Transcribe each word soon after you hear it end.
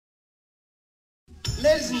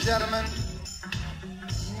Ladies and gentlemen,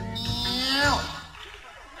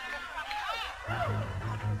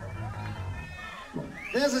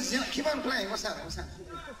 there's a keep on playing. What's happening? What's happening?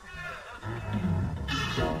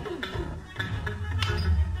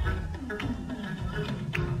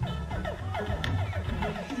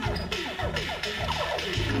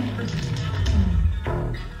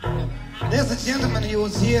 There's a gentleman who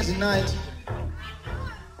was here tonight.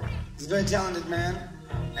 He's a very talented man,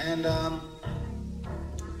 and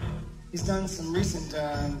he's done some recent,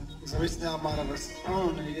 there's a recent album out of his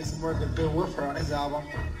own, and he did some work with Bill Woofer on his album.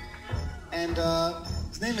 And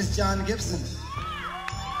his name is John Gibson.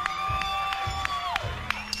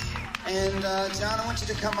 And John, I want you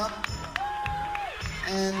to come up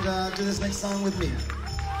and do this next song with me.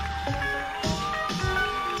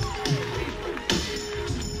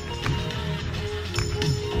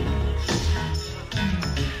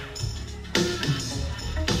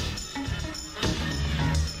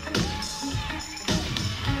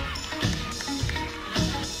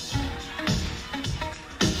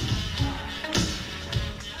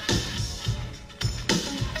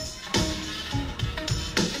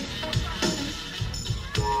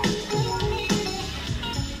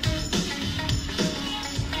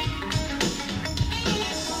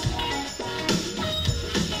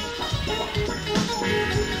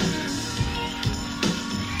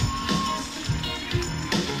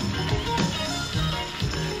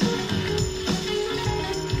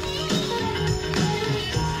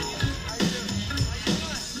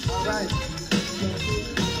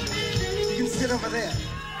 Over there.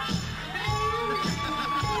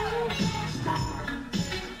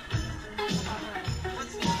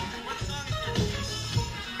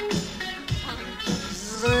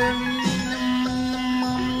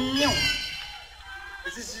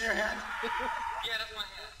 Is this in your hand? Yeah, that's my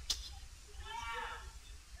hand.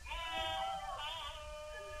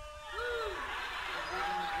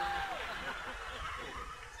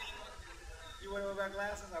 You want to wear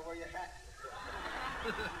glasses? I wear your hat.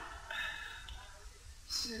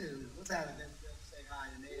 Shoot, what's happening? Say hi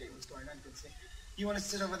to me. What's going on? Good to see you. You want to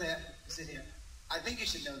sit over there? Sit here. I think you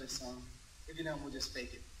should know this song. If you don't, we'll just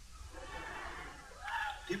fake it.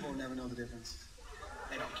 People will never know the difference.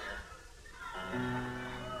 They don't care.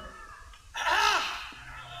 Ah!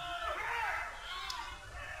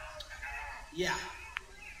 Yeah.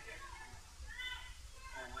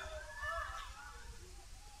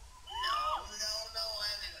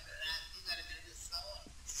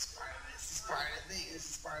 This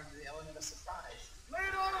is part of the element of surprise. Lay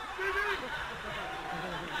it on him, Stevie!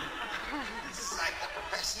 This is like the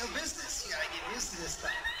professional business. You gotta get used to this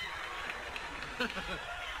stuff.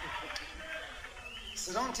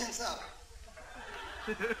 So don't tense up.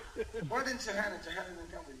 Why didn't Johanna? Johanna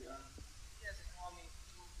didn't come with you, huh? Yes, call me.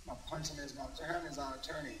 I'll punch him in his mouth. Johanna's our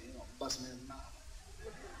attorney. You know, bust him in his mouth.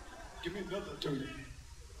 Give me another attorney.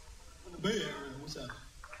 In the Bay Area, what's up?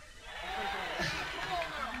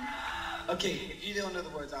 Okay, if you don't know the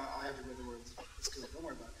words, I'll have you know the words. It's good. Don't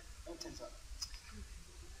worry about it. Don't tense up.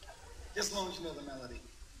 Just as long as you know the melody.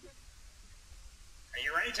 Are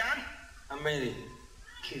you ready, John? I'm ready.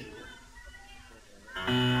 Cute.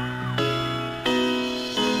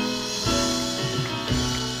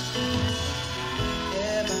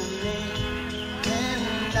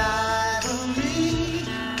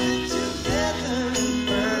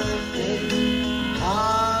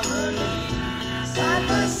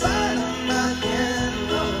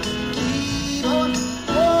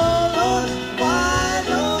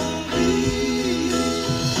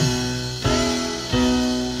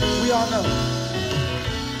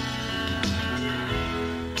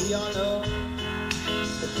 We all know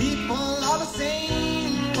the people are the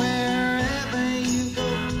same wherever you go.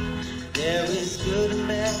 There is good and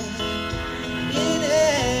bad in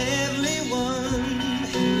everyone.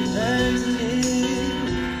 Learn to live,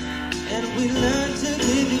 and we learn to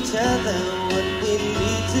give each other what we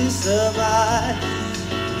need to survive.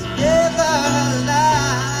 Together,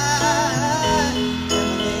 life.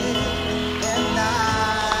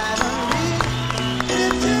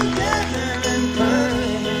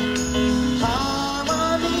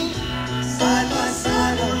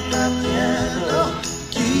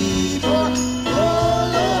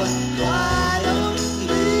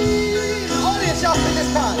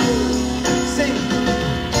 Sing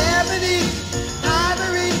ebony,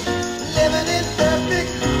 ivory, living in perfect.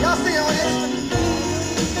 Y'all sing on it.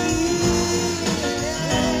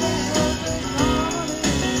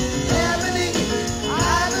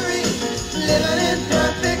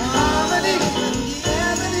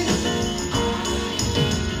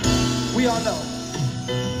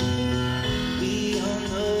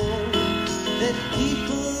 that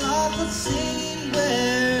people are the same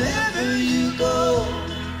wherever you go.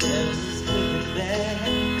 There is good and bad.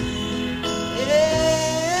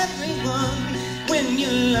 Everyone, when you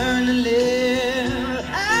learn to live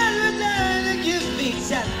and learn to give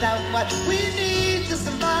each other what we need to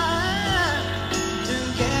survive,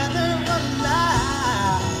 together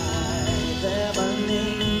alive,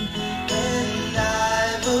 ebony and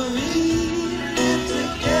ivory live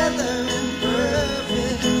together in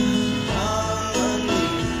perfect harmony,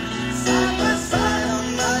 side by side on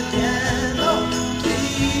my piano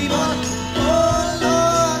keyboard. Oh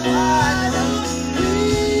Lord, why don't we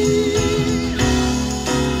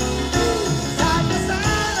side by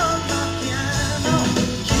side on my piano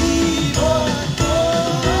keyboard? Oh,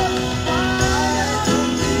 why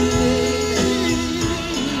don't we?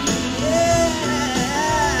 Yeah.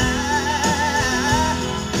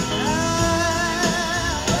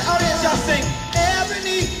 Audience, y'all sing.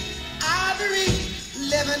 Ebony, ivory,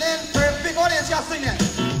 living in perfect. Audience, y'all sing that.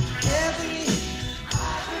 Ebony,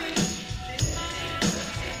 ivory.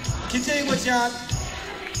 Can you tell you what, y'all?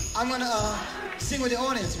 I'm gonna sing with the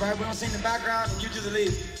audience, right? We're gonna sing the background and you do the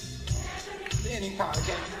lead. The ending part,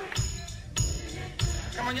 okay?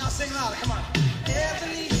 Come on, y'all sing loud. Come on.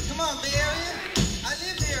 Ebony, come on, Bay Area. I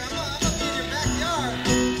live here. I'm gonna be in your backyard.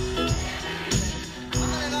 I'm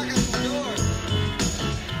gonna knock on some doors.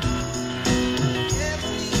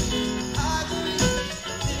 Ebony, ivory,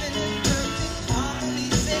 living in perfect harmony.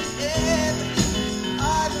 Say ebony,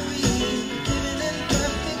 ivory, living in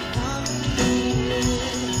perfect harmony.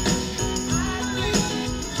 Ivory,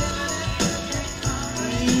 living in perfect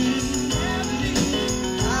harmony. Ebony,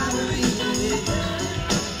 ivory, living.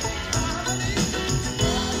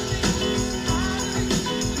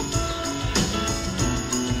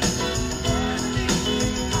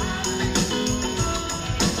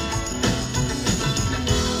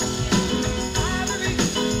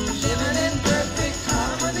 Living in perfect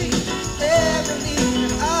harmony, ebony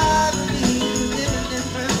and ivory, living in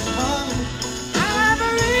perfect harmony.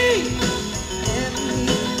 Ivory, ebony,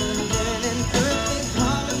 living in perfect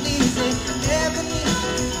harmony. Say ebony,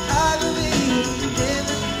 ivory,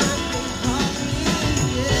 living in perfect harmony.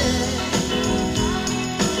 Yeah.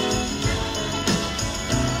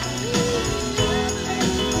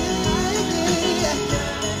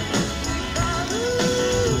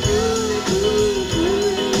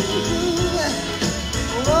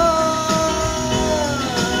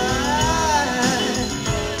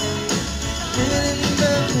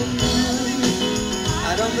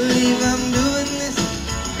 I don't believe I'm doing this.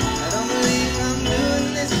 I don't believe I'm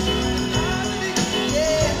doing this.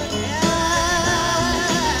 Yeah,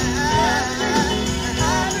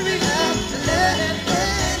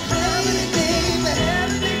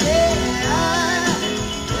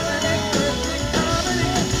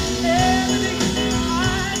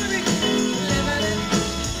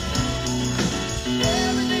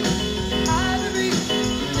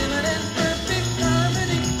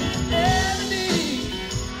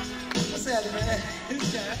 what's happening, man?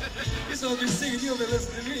 You're supposed to be singing, you don't be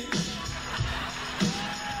listening to me.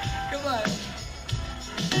 Come on.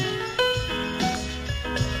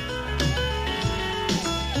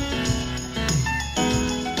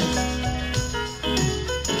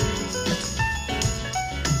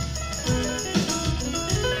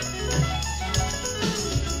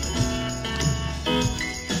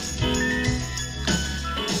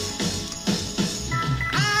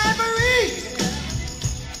 Ivory,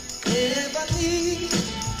 ebony,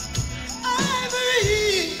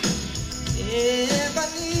 ivory,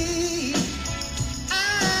 ebony,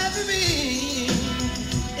 ivory,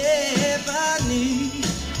 ebony,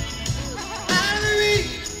 ivory,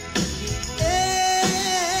 ebony,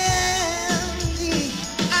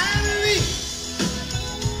 ivory,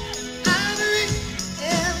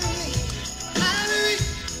 ivory,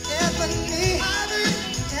 ebony, ivory,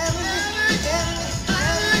 ebony,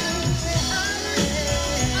 ivory,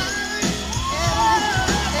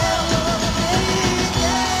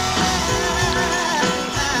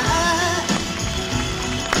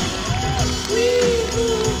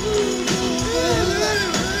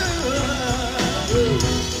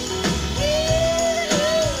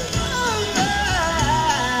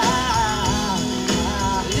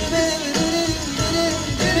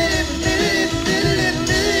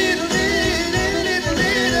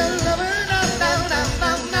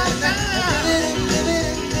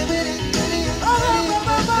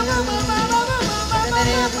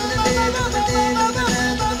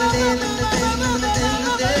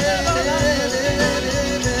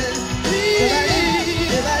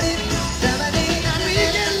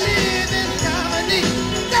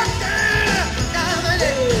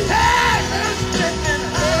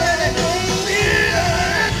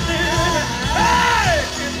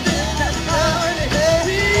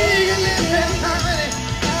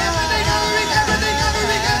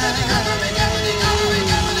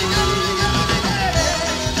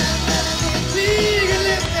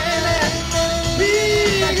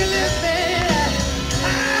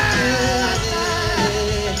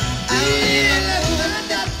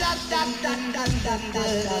 Let's give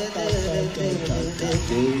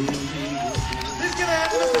it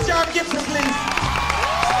up to Mr. John Gibson, please.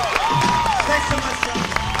 Thanks so much, John.